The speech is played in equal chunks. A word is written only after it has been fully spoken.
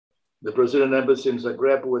The Brazilian embassy in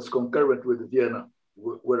Zagreb was concurrent with Vienna,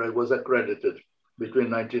 where I was accredited between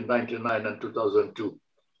 1999 and 2002.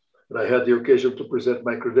 And I had the occasion to present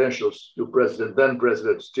my credentials to then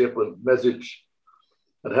President Stjepan Mesic,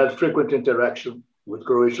 and had frequent interaction with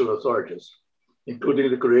Croatian authorities, including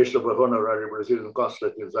the creation of a honorary Brazilian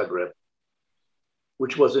consulate in Zagreb,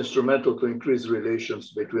 which was instrumental to increase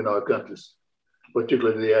relations between our countries,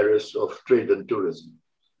 particularly in the areas of trade and tourism.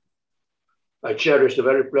 I cherish the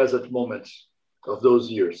very pleasant moments of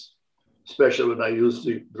those years, especially when I used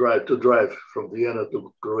to drive from Vienna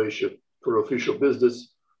to Croatia for official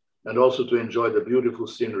business, and also to enjoy the beautiful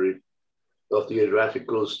scenery of the Adriatic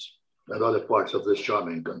coast and other parts of this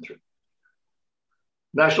charming country.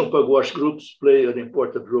 National pugwash groups play an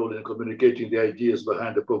important role in communicating the ideas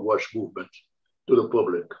behind the pugwash movement to the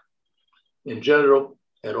public in general,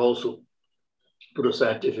 and also to the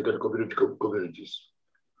scientific and communities.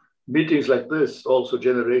 Meetings like this also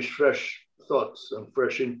generate fresh thoughts and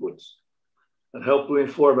fresh inputs, and help to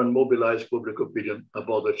inform and mobilize public opinion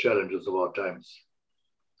about the challenges of our times.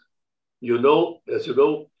 As you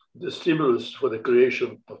know, the stimulus for the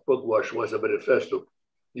creation of pugwash was a manifesto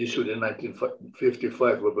issued in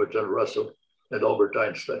 1955 by Bertrand Russell and Albert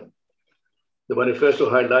Einstein. The manifesto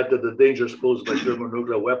highlighted the dangers posed by German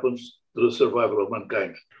nuclear weapons to the survival of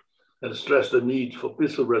mankind, and stressed the need for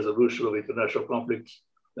peaceful resolution of international conflicts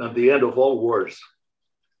and the end of all wars.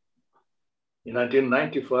 In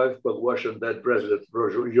 1995, Pugwashian then President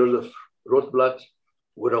Joseph Rotblat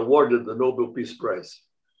were awarded the Nobel Peace Prize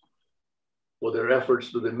for their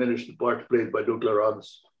efforts to diminish the part played by nuclear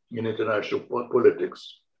arms in international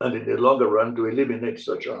politics, and in the longer run to eliminate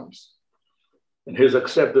such arms. In his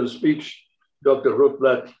acceptance speech, Dr.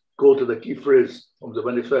 Rotblat quoted a key phrase from the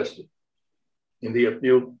manifesto in the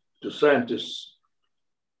appeal to scientists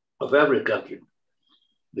of every country.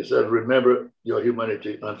 They said, "Remember your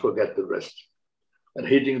humanity and forget the rest." And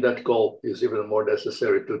heeding that call is even more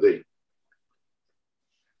necessary today.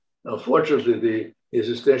 Unfortunately, the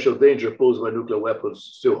existential danger posed by nuclear weapons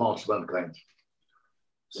still haunts mankind.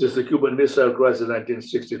 Since the Cuban Missile Crisis in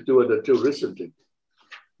 1962 and until recently,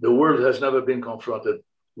 the world has never been confronted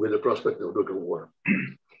with the prospect of nuclear war.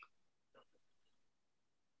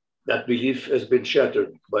 That belief has been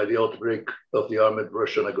shattered by the outbreak of the armed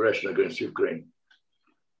Russian aggression against Ukraine.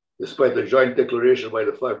 Despite the joint declaration by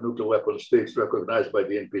the 5 nuclear weapon states recognized by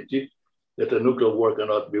the NPT that a nuclear war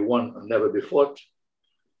cannot be won and never be fought,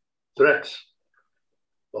 threats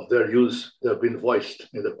of their use have been voiced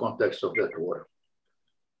in the context of that war.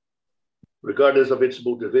 Regardless of its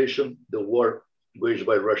motivation, the war waged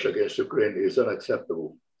by Russia against Ukraine is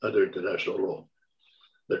unacceptable under international law.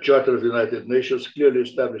 The Charter of the United Nations clearly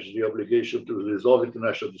establishes the obligation to resolve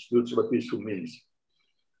international disputes by peaceful means,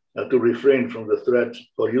 and to refrain from the threat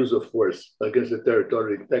or use of force against the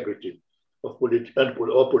territorial integrity or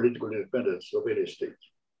political independence of any state.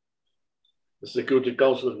 The Security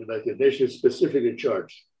Council of the United Nations is specifically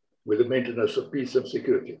charged with the maintenance of peace and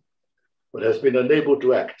security, but has been unable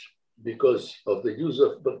to act because of the use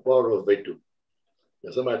of the power of veto.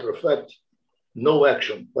 As a matter of fact, no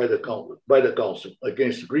action by the Council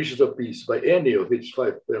against breaches of peace by any of its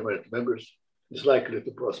 5 permanent members is likely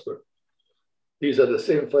to prosper. These are the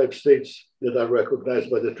same 5 states that are recognized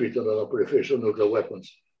by the Treaty on Non-Proliferation of Nuclear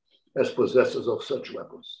Weapons as possessors of such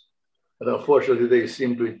weapons. And unfortunately, they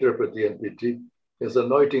seem to interpret the NPT as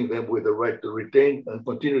anointing them with the right to retain and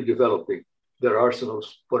continue developing their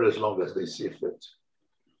arsenals for as long as they see fit.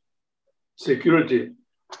 Security,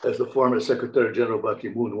 as the former Secretary General Ban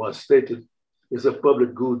Ki-moon once stated, is a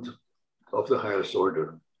public good of the highest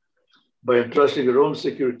order. By entrusting your own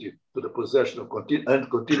security to the possession of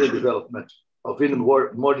continued development of even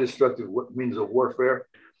more destructive means of warfare,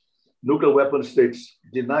 nuclear weapon states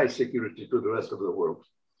deny security to the rest of the world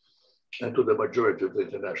and to the majority of the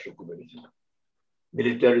international community.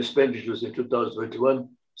 Military expenditures in 2021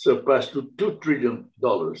 surpassed $2 trillion,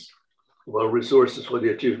 while resources for the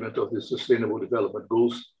achievement of the Sustainable Development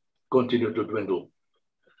Goals continue to dwindle.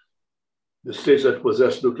 The states that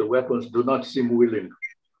possess nuclear weapons do not seem willing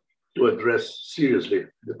to address seriously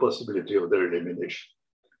the possibility of their elimination.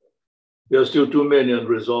 There are still too many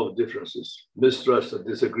unresolved differences, mistrust, and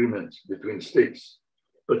disagreements between states,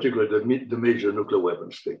 particularly the major nuclear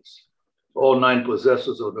weapon states. All 9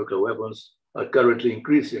 possessors of nuclear weapons are currently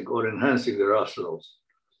increasing or enhancing their arsenals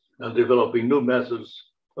and developing new methods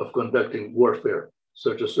of conducting warfare,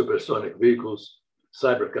 such as supersonic vehicles,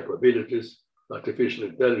 cyber capabilities, artificial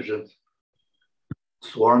intelligence,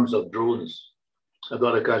 swarms of drones, and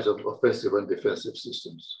other kinds of offensive and defensive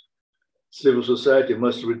systems. Civil society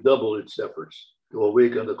must redouble its efforts to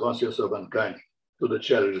awaken the conscience of mankind to the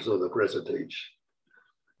challenges of the present age.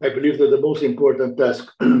 I believe that the most important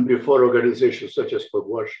task before organizations such as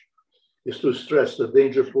PUBWASH is to stress the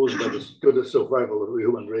danger posed to the survival of the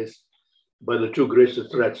human race by the two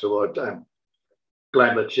greatest threats of our time,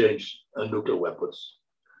 climate change and nuclear weapons.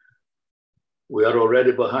 We are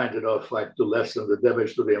already behind in our fight to lessen the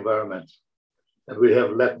damage to the environment, and we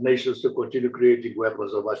have led nations to continue creating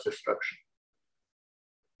weapons of mass destruction.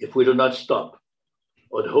 If we do not stop,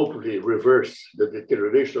 or hopefully reverse the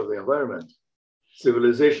deterioration of the environment,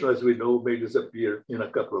 civilization as we know may disappear in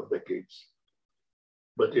a couple of decades.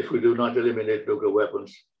 But if we do not eliminate nuclear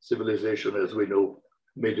weapons, civilization as we know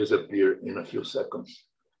may disappear in a few seconds.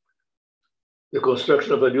 The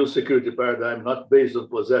construction of a new security paradigm not based on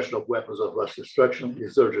possession of weapons of mass destruction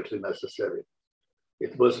is urgently necessary.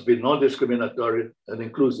 It must be non-discriminatory and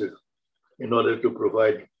inclusive in order to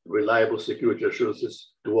provide reliable security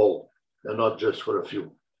assurances to all, and not just for a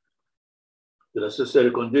few. The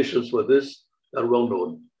necessary conditions for this are well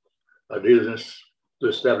known: adherence to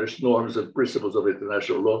established norms and principles of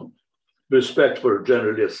international law, respect for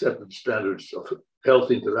generally accepted standards of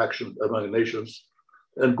healthy interaction among nations,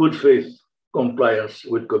 and good faith compliance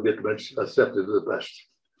with commitments accepted in the past.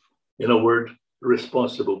 In a word,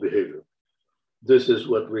 responsible behavior. This is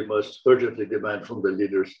what we must urgently demand from the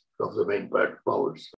leaders of the main powers.